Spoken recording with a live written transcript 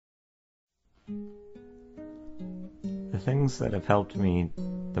The things that have helped me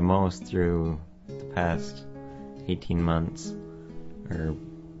the most through the past 18 months, or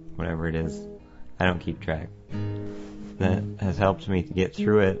whatever it is, I don't keep track, that has helped me to get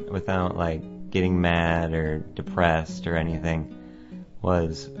through it without getting mad or depressed or anything,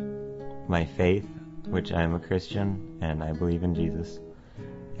 was my faith, which I'm a Christian and I believe in Jesus,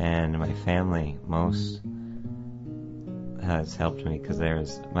 and my family most has helped me, because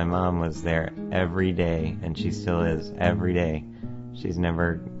my mom was there every day, and she still is every day. She's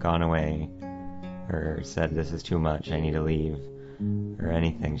never gone away or said this is too much, I need to leave, or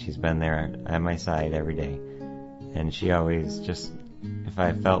anything. She's been there at my side every day, and she always just, if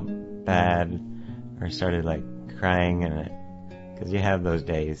I felt bad or started crying, and because you have those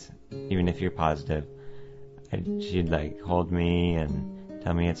days, even if you're positive, she'd hold me and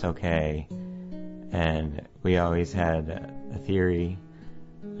tell me it's okay. And we always had a theory,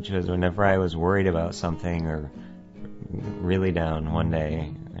 which was whenever I was worried about something or really down one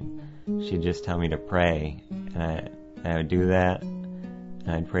day, she'd just tell me to pray, and I would do that,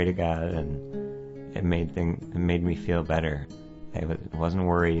 and I'd pray to God, and it made me feel better. I wasn't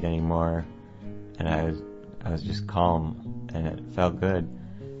worried anymore, and I was just calm, and it felt good.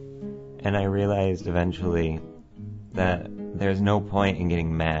 And I realized eventually that there's no point in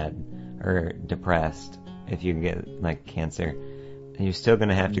getting mad or depressed if you get cancer. You're still going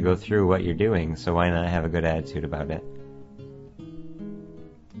to have to go through what you're doing, so why not have a good attitude about it?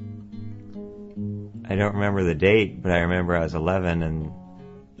 I don't remember the date, but I remember I was 11 and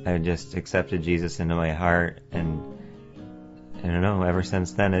I just accepted Jesus into my heart, and I don't know, ever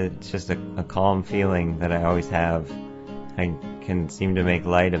since then it's just a calm feeling that I always have. I can seem to make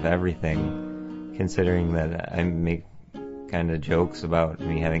light of everything, considering that I make kind of jokes about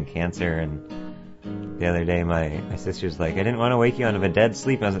me having cancer. And the other day my sister's like, I didn't want to wake you out of a dead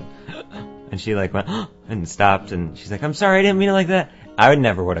sleep. I was like, and she went and stopped, and she's like, I'm sorry, I didn't mean it like that. I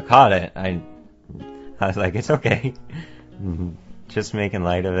never would have caught it. I was like, it's okay. Just making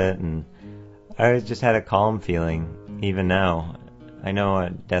light of it, and I just had a calm feeling. Even now, I know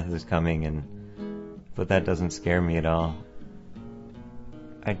death is coming, but that doesn't scare me at all.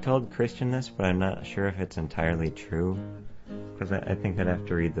 I told Christian this, but I'm not sure if it's entirely true, because I think I'd have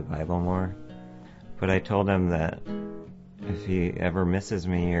to read the Bible more. But I told him that if he ever misses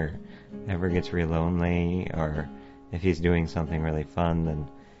me or ever gets real lonely, or if he's doing something really fun, then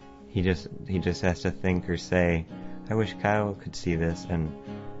he just has to think or say, I wish Kyle could see this. And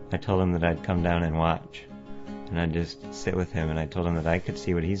I told him that I'd come down and watch, and I'd just sit with him, and I told him that I could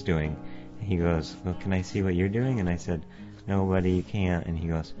see what he's doing. And he goes, well, can I see what you're doing? And I said, no, buddy, you can't. And he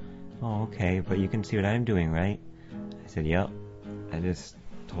goes, oh, okay, but you can see what I'm doing, right? I said, yep. I just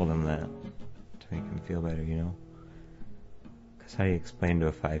told him that to make him feel better, Because how do you explain to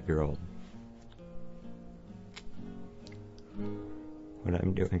a 5-year-old what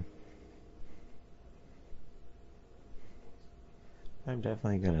I'm doing? I'm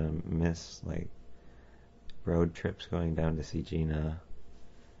definitely gonna miss road trips going down to see Gina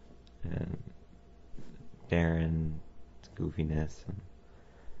and Darren's goofiness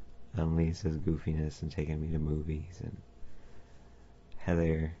and Lisa's goofiness and taking me to movies, and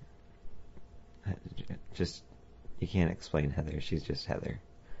Heather. Just, you can't explain Heather. She's just Heather.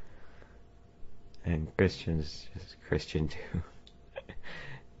 And Christian's just Christian too.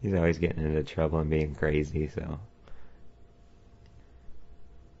 He's always getting into trouble and being crazy, so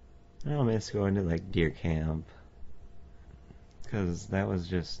I'll miss going to deer camp, because that was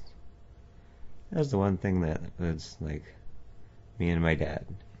the one thing that was me and my dad,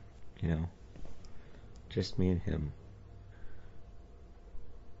 just me and him.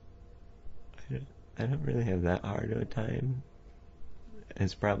 I don't really have that hard of a time.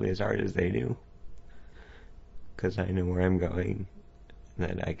 It's probably as hard as they do, because I know where I'm going,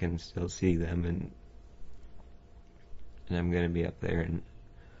 that I can still see them, and I'm going to be up there, and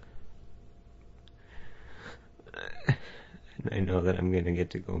I know that I'm going to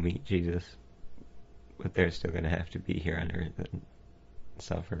get to go meet Jesus, but they're still going to have to be here on earth and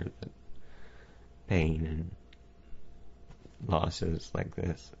suffer the pain and losses like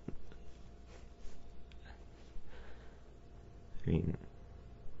this. I mean,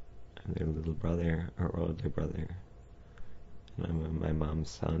 I'm their little brother or older brother, and I'm my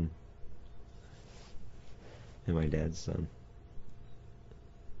mom's son and my dad's son.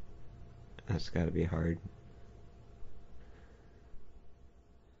 That's got to be hard.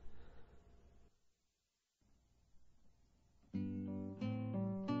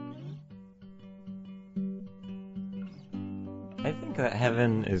 I think that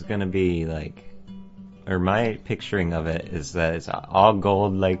heaven is going to be or my picturing of it is that it's all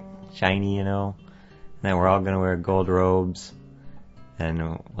gold, shiny, you know. And then we're all going to wear gold robes.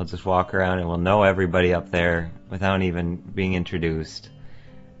 And we'll just walk around and we'll know everybody up there without even being introduced.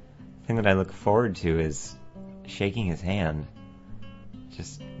 The thing that I look forward to is shaking his hand.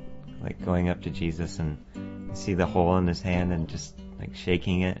 Just like going up to Jesus and you see the hole in his hand and just like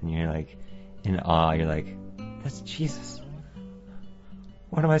shaking it, and you're like in awe. You're like, that's Jesus.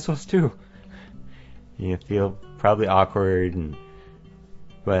 What am I supposed to do? You feel probably awkward,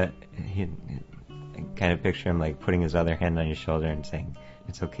 but I kind of picture him like putting his other hand on your shoulder and saying,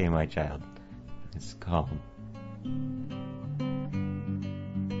 "It's okay, my child. It's calm."